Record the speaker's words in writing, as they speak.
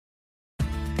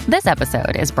This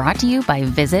episode is brought to you by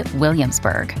Visit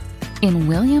Williamsburg. In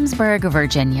Williamsburg,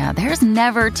 Virginia, there's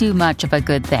never too much of a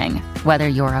good thing. Whether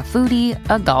you're a foodie,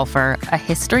 a golfer, a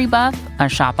history buff, a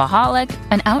shopaholic,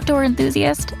 an outdoor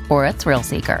enthusiast, or a thrill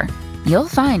seeker, you'll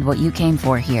find what you came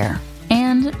for here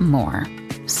and more.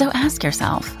 So ask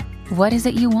yourself, what is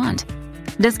it you want?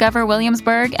 Discover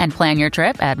Williamsburg and plan your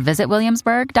trip at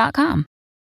visitwilliamsburg.com.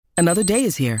 Another day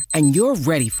is here, and you're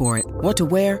ready for it. What to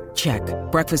wear? Check.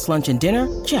 Breakfast, lunch, and dinner?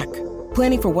 Check.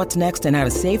 Planning for what's next and how to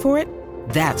save for it?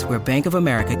 That's where Bank of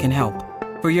America can help.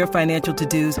 For your financial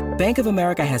to-dos, Bank of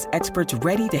America has experts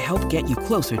ready to help get you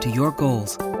closer to your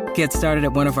goals. Get started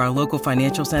at one of our local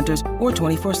financial centers or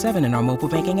 24/7 in our mobile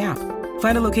banking app.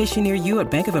 Find a location near you at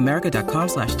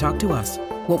bankofamerica.com/talktous.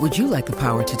 What would you like the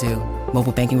power to do?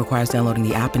 Mobile banking requires downloading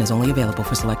the app and is only available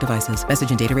for select devices.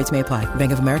 Message and data rates may apply.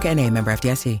 Bank of America N.A., member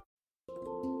FDIC.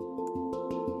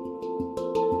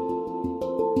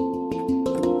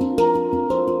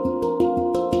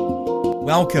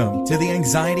 Welcome to the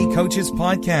Anxiety Coaches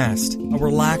Podcast, a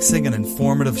relaxing and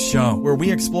informative show where we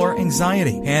explore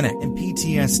anxiety, panic, and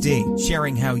PTSD,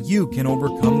 sharing how you can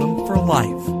overcome them for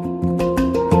life.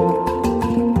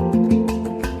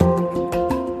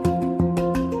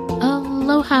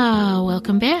 Aloha!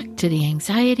 Welcome back to the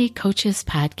Anxiety Coaches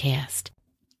Podcast.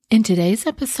 In today's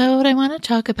episode, I want to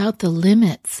talk about the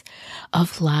limits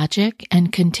of logic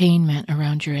and containment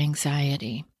around your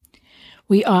anxiety.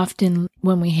 We often,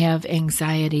 when we have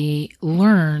anxiety,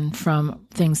 learn from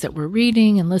things that we're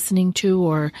reading and listening to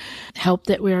or help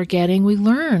that we are getting. We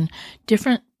learn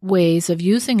different ways of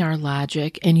using our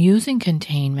logic and using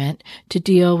containment to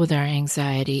deal with our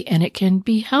anxiety. And it can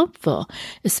be helpful,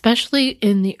 especially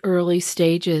in the early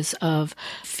stages of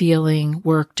feeling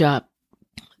worked up.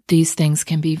 These things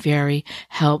can be very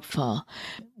helpful.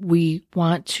 We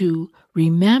want to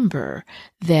remember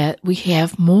that we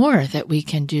have more that we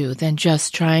can do than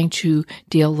just trying to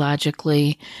deal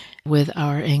logically with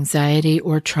our anxiety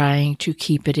or trying to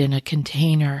keep it in a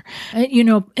container.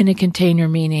 In a container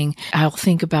meaning I'll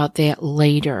think about that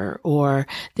later, or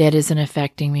that isn't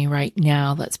affecting me right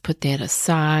now. Let's put that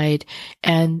aside.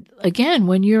 And again,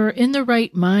 when you're in the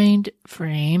right mind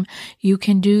frame, you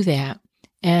can do that.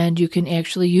 And you can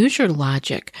actually use your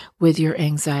logic with your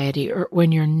anxiety, or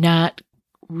when you're not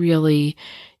really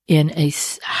in a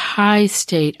high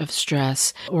state of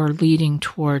stress or leading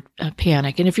toward a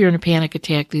panic. And if you're in a panic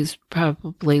attack, these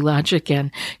probably logic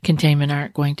and containment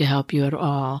aren't going to help you at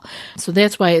all. So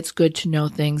that's why it's good to know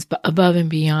things above and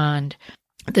beyond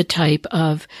the type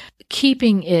of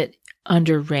keeping it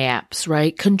under wraps,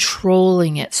 right?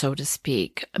 Controlling it, so to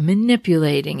speak,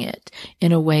 manipulating it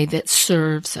in a way that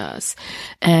serves us.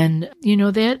 And,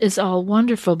 that is all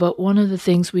wonderful. But one of the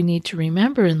things we need to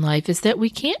remember in life is that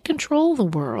we can't control the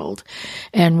world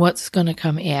and what's going to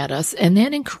come at us. And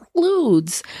that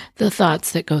includes the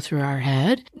thoughts that go through our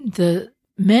head, the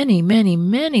many, many,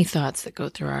 many thoughts that go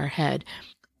through our head.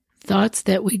 Thoughts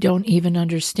that we don't even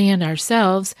understand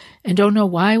ourselves and don't know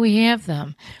why we have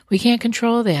them. We can't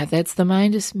control that. That's the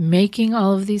mind is making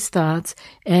all of these thoughts,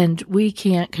 and we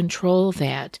can't control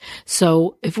that.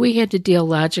 So if we had to deal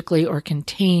logically or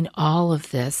contain all of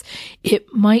this,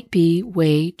 it might be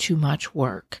way too much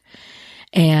work.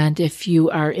 And if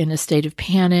you are in a state of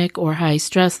panic or high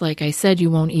stress, like I said, you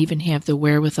won't even have the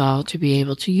wherewithal to be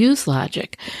able to use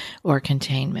logic or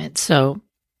containment. So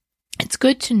it's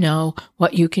good to know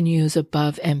what you can use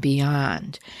above and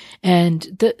beyond.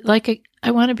 And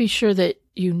I want to be sure that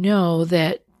you know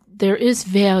that there is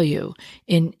value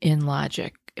in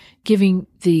logic, giving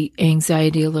the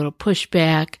anxiety a little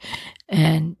pushback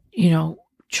and,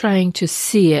 trying to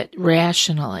see it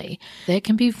rationally. That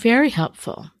can be very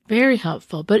helpful, very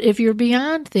helpful. But if you're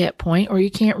beyond that point, or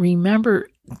you can't remember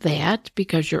that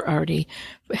because you're already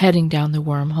heading down the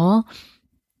wormhole,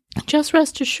 just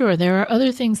rest assured there are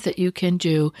other things that you can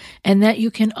do, and that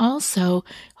you can also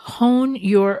hone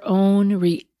your own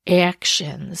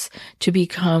reactions to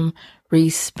become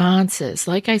responses.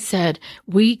 Like I said,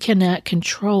 we cannot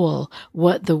control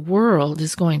what the world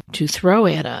is going to throw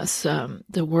at us.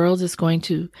 The world is going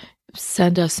to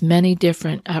send us many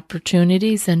different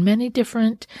opportunities and many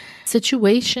different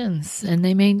situations, and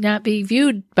they may not be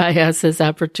viewed by us as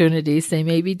opportunities. They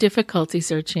may be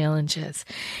difficulties or challenges,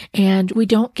 and we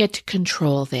don't get to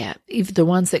control that, even the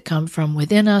ones that come from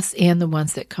within us and the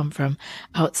ones that come from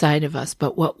outside of us.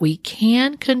 But what we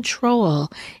can control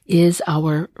is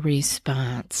our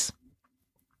response.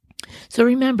 So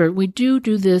remember, we do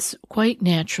this quite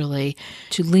naturally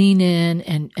to lean in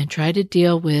and try to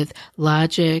deal with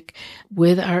logic,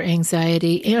 with our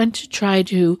anxiety, and to try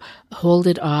to hold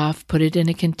it off, put it in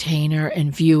a container,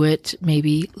 and view it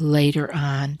maybe later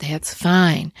on. That's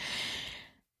fine.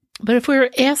 But if we're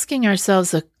asking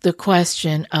ourselves the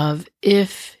question of,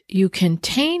 if you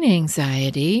contain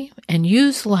anxiety and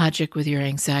use logic with your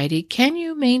anxiety, can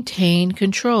you maintain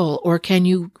control, or can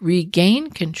you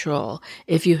regain control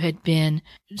if you had been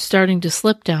starting to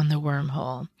slip down the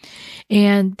wormhole?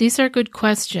 And these are good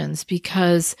questions,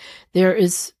 because there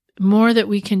is more that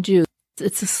we can do.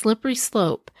 It's a slippery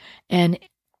slope, and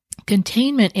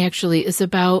containment actually is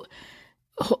about,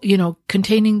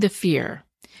 containing the fear.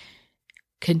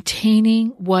 Containing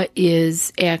what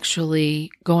is actually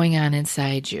going on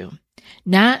inside you,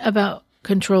 not about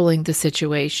controlling the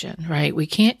situation, right? We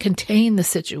can't contain the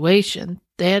situation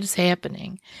that is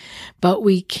happening, but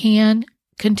we can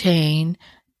contain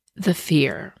the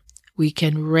fear. We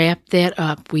can wrap that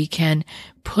up. We can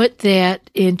put that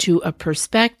into a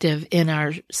perspective in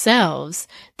ourselves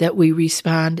that we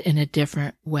respond in a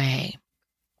different way.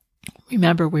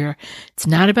 Remember, it's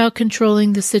not about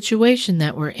controlling the situation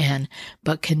that we're in,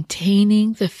 but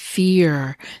containing the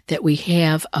fear that we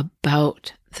have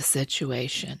about the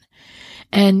situation.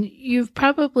 And you've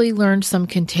probably learned some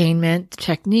containment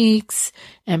techniques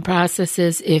and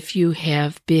processes if you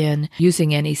have been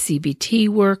using any CBT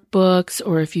workbooks,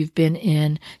 or if you've been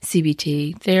in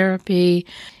CBT therapy.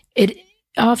 It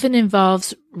often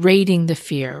involves rating the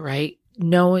fear, right?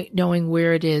 Knowing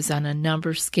where it is on a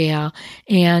number scale,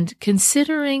 and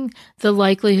considering the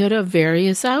likelihood of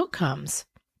various outcomes.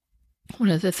 One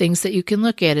of the things that you can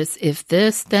look at is, if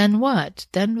this, then what,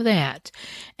 then that,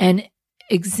 and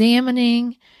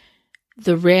examining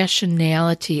the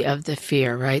rationality of the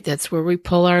fear, right? That's where we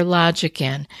pull our logic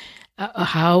in.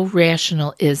 How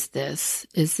rational is this?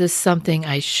 Is this something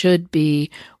I should be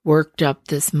worked up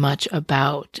this much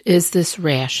about? Is this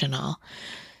rational?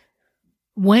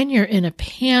 When you're in a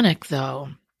panic, though,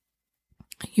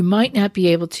 you might not be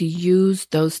able to use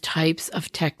those types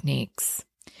of techniques.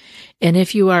 And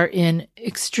if you are in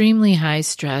extremely high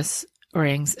stress or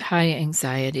high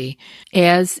anxiety,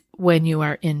 as when you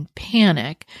are in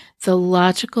panic, the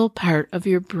logical part of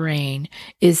your brain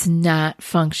is not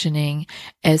functioning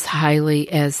as highly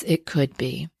as it could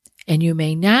be. And you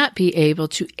may not be able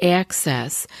to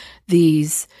access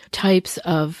these types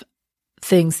of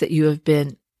things that you have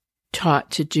been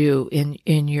taught to do in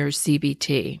your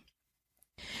CBT.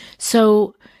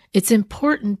 So it's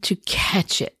important to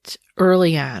catch it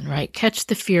early on, right? Catch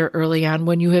the fear early on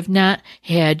when you have not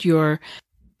had your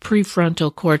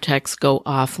prefrontal cortex go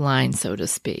offline, so to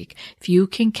speak. If you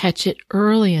can catch it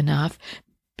early enough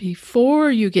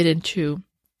before you get into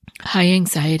high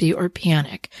anxiety or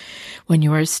panic, when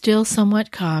you are still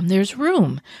somewhat calm, there's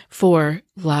room for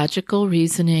logical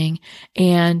reasoning,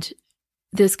 and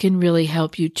this can really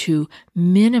help you to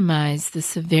minimize the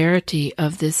severity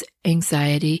of this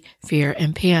anxiety, fear,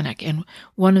 and panic. And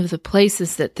one of the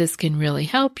places that this can really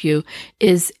help you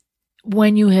is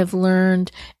when you have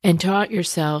learned and taught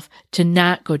yourself to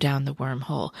not go down the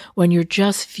wormhole, when you're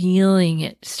just feeling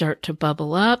it start to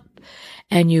bubble up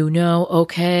and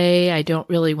okay, I don't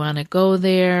really want to go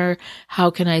there. How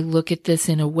can I look at this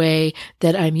in a way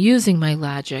that I'm using my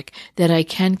logic, that I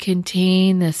can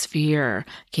contain this fear?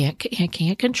 I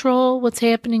can't control what's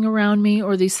happening around me,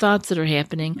 or these thoughts that are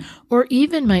happening, or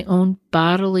even my own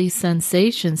bodily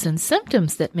sensations and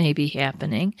symptoms that may be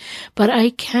happening, but I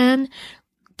can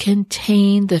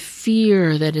contain the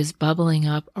fear that is bubbling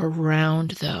up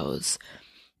around those.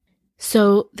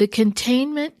 So the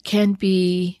containment can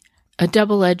be a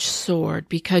double-edged sword,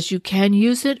 because you can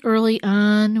use it early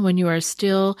on when you are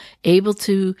still able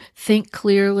to think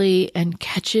clearly and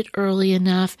catch it early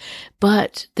enough,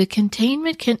 but the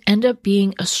containment can end up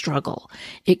being a struggle.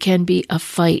 It can be a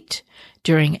fight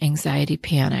during anxiety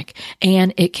panic,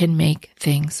 and it can make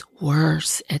things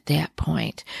worse at that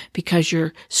point, because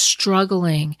you're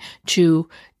struggling to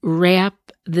wrap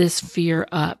this fear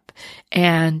up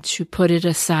and to put it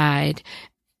aside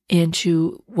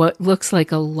into what looks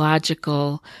like a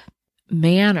logical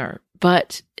manner,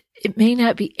 but it may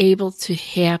not be able to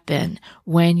happen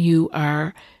when you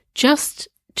are just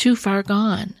too far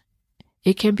gone.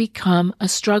 It can become a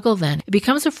struggle then. It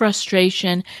becomes a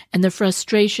frustration, and the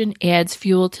frustration adds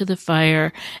fuel to the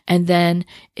fire, and then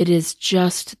it is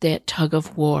just that tug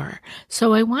of war.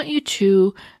 So I want you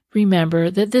to remember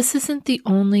that this isn't the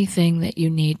only thing that you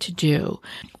need to do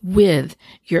with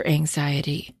your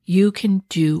anxiety. You can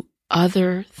do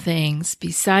other things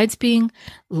besides being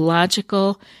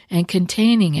logical and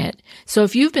containing it. So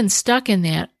if you've been stuck in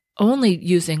that, only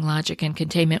using logic and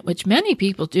containment, which many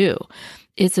people do.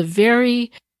 It's a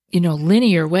very,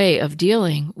 linear way of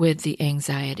dealing with the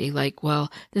anxiety. Like,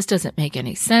 well, this doesn't make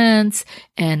any sense,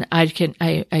 and I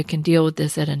can deal with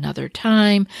this at another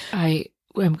time. I'm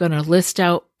going to list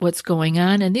out what's going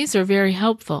on, and these are very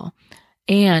helpful.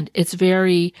 And it's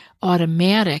very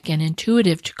automatic and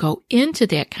intuitive to go into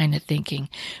that kind of thinking,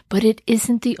 but it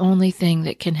isn't the only thing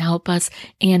that can help us.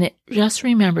 And just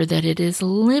remember that it is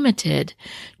limited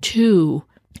to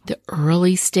the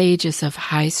early stages of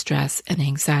high stress and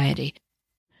anxiety.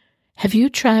 Have you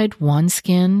tried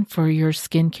OneSkin for your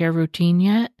skincare routine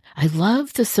yet? I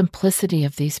love the simplicity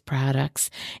of these products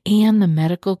and the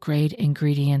medical grade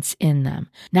ingredients in them,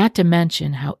 not to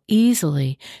mention how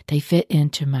easily they fit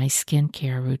into my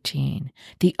skincare routine.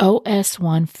 The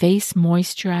OS1 Face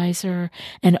Moisturizer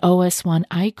and OS1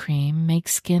 Eye Cream make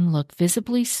skin look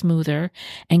visibly smoother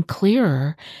and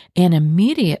clearer and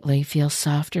immediately feel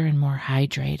softer and more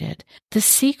hydrated. The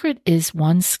secret is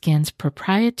OneSkin's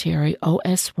proprietary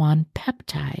OS1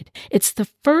 peptide. It's the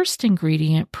first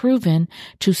ingredient proven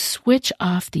to switch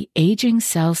off the aging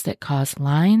cells that cause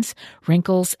lines,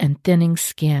 wrinkles, and thinning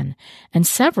skin, and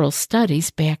several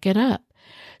studies back it up.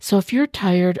 So if you're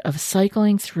tired of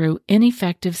cycling through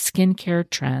ineffective skincare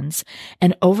trends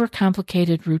and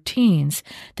overcomplicated routines,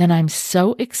 then I'm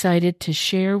so excited to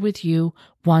share with you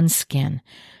OneSkin,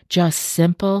 just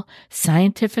simple,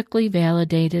 scientifically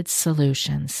validated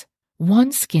solutions.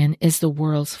 OneSkin is the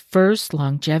world's first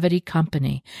longevity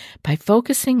company. By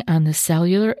focusing on the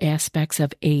cellular aspects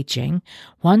of aging,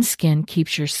 OneSkin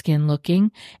keeps your skin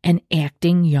looking and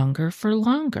acting younger for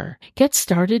longer. Get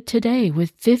started today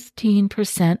with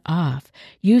 15% off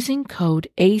using code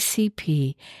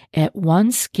ACP at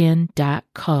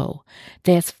oneskin.co.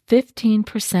 That's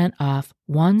 15% off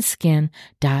oneskin.co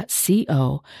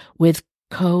with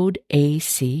code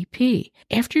ACP.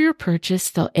 After your purchase,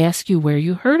 they'll ask you where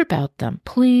you heard about them.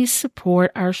 Please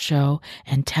support our show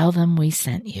and tell them we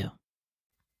sent you.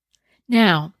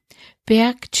 Now,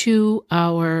 back to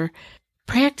our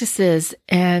practices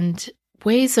and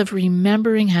ways of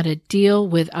remembering how to deal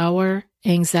with our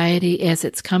anxiety as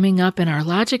it's coming up, and our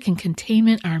logic and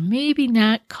containment are maybe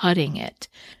not cutting it.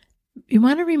 You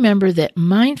want to remember that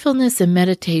mindfulness and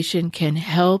meditation can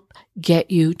help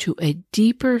get you to a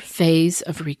deeper phase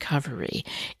of recovery.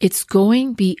 It's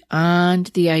going beyond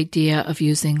the idea of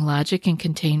using logic and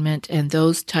containment and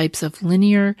those types of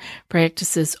linear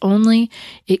practices only.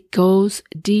 It goes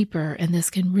deeper, and this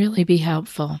can really be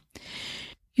helpful.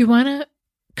 You want to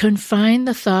confine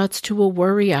the thoughts to a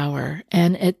worry hour,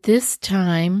 and at this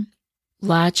time,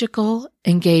 logical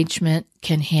engagement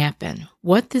can happen.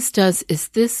 What this does is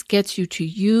this gets you to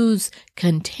use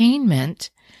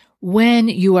containment when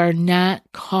you are not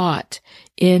caught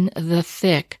in the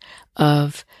thick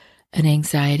of an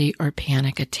anxiety or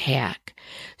panic attack.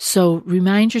 So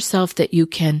remind yourself that you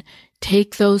can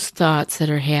take those thoughts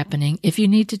that are happening. If you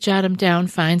need to jot them down,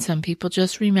 fine. Some people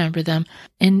just remember them,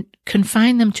 and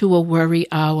confine them to a worry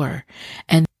hour.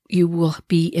 And you will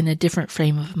be in a different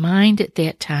frame of mind at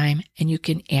that time, and you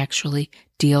can actually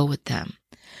deal with them.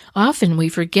 Often we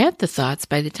forget the thoughts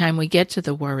by the time we get to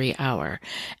the worry hour,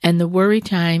 and the worry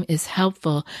time is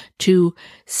helpful to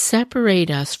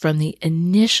separate us from the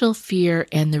initial fear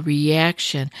and the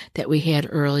reaction that we had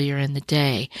earlier in the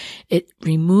day. It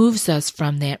removes us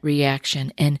from that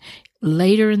reaction, and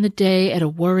later in the day at a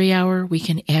worry hour, we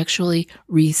can actually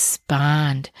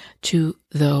respond to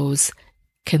those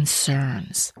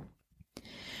concerns.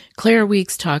 Claire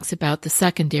Weeks talks about the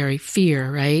secondary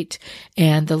fear, right?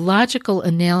 And the logical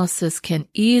analysis can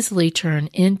easily turn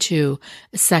into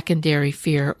a secondary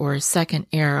fear or a second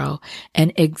arrow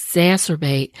and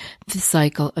exacerbate the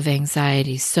cycle of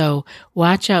anxiety. So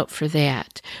watch out for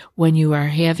that. When you are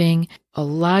having a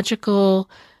logical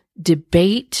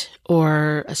debate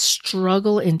or a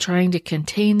struggle in trying to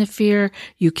contain the fear,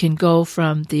 you can go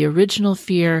from the original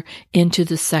fear into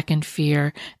the second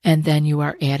fear, and then you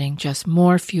are adding just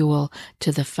more fuel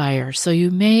to the fire. So you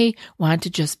may want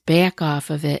to just back off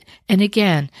of it and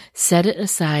again, set it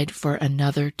aside for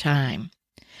another time.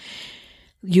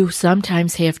 You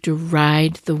sometimes have to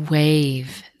ride the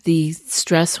wave. The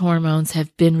stress hormones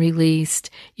have been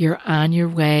released, you're on your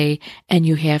way, and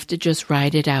you have to just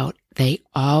ride it out. They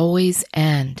always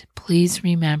end. Please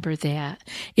remember that.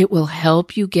 It will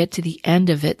help you get to the end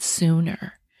of it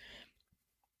sooner.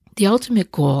 The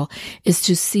ultimate goal is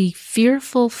to see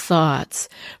fearful thoughts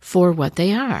for what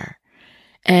they are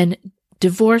and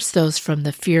divorce those from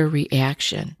the fear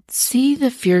reaction. See the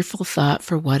fearful thought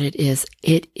for what it is.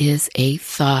 It is a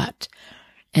thought.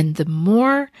 And the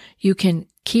more you can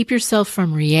keep yourself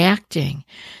from reacting,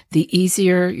 the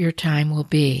easier your time will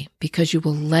be because you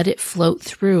will let it float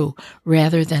through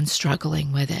rather than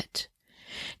struggling with it.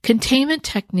 Containment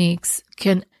techniques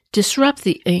can disrupt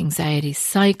the anxiety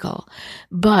cycle,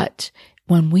 but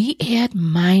when we add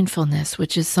mindfulness,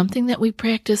 which is something that we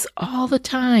practice all the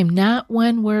time, not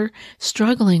when we're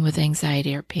struggling with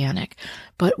anxiety or panic,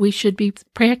 but we should be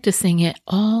practicing it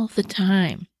all the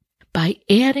time. By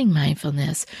adding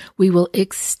mindfulness, we will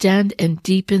extend and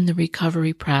deepen the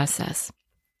recovery process,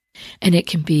 and it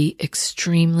can be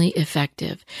extremely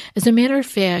effective. As a matter of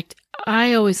fact,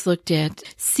 I always looked at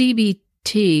CBT.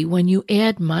 When you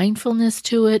add mindfulness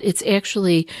to it, it's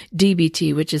actually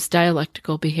DBT, which is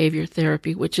dialectical behavior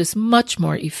therapy, which is much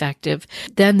more effective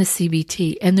than the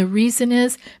CBT. And the reason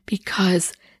is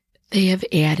because they have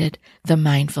added the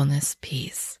mindfulness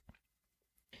piece.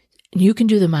 You can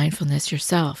do the mindfulness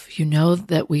yourself. You know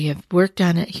that we have worked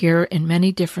on it here in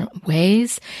many different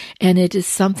ways, and it is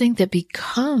something that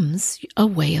becomes a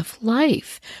way of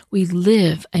life. We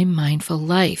live a mindful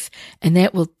life, and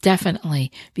that will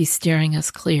definitely be steering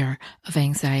us clear of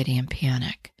anxiety and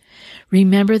panic.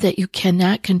 Remember that you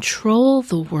cannot control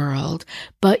the world,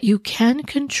 but you can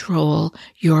control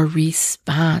your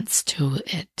response to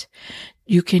it.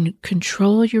 You can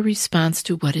control your response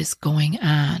to what is going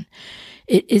on.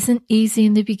 It isn't easy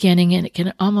in the beginning, and it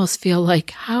can almost feel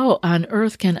like, how on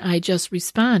earth can I just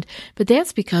respond? But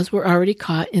that's because we're already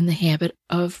caught in the habit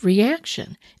of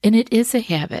reaction, and it is a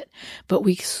habit. But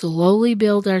we slowly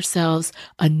build ourselves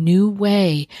a new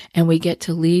way, and we get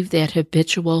to leave that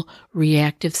habitual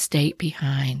reactive state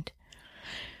behind.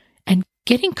 And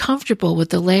getting comfortable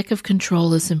with the lack of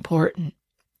control is important.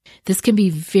 This can be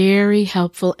very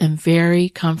helpful and very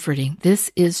comforting. This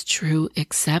is true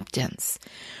acceptance.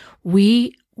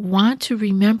 We want to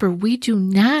remember we do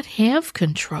not have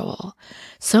control.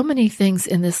 So many things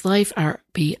in this life are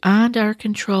beyond our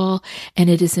control, and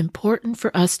it is important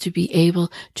for us to be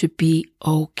able to be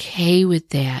okay with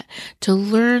that, to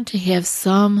learn to have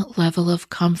some level of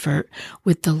comfort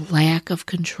with the lack of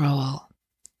control.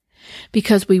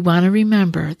 Because we want to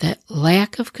remember that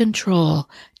lack of control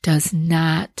does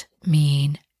not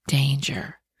mean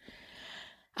danger.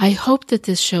 I hope that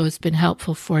this show has been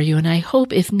helpful for you, and I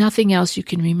hope, if nothing else, you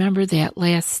can remember that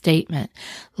last statement.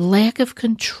 Lack of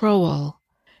control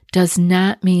does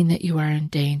not mean that you are in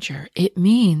danger. It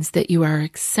means that you are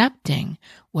accepting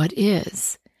what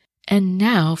is. And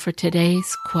now for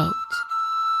today's quote.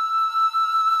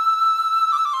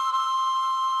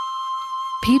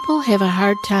 People have a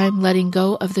hard time letting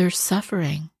go of their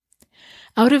suffering.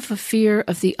 Out of a fear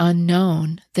of the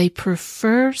unknown, they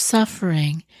prefer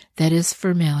suffering that is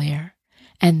familiar.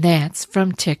 And that's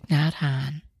from Thich Nhat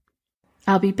Hanh.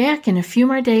 I'll be back in a few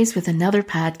more days with another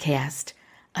podcast.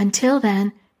 Until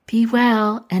then, be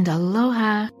well and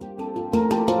aloha.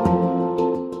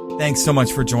 Thanks so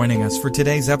much for joining us for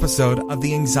today's episode of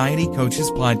the Anxiety Coaches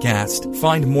Podcast.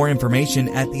 Find more information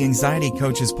at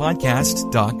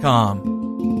theanxietycoachespodcast.com.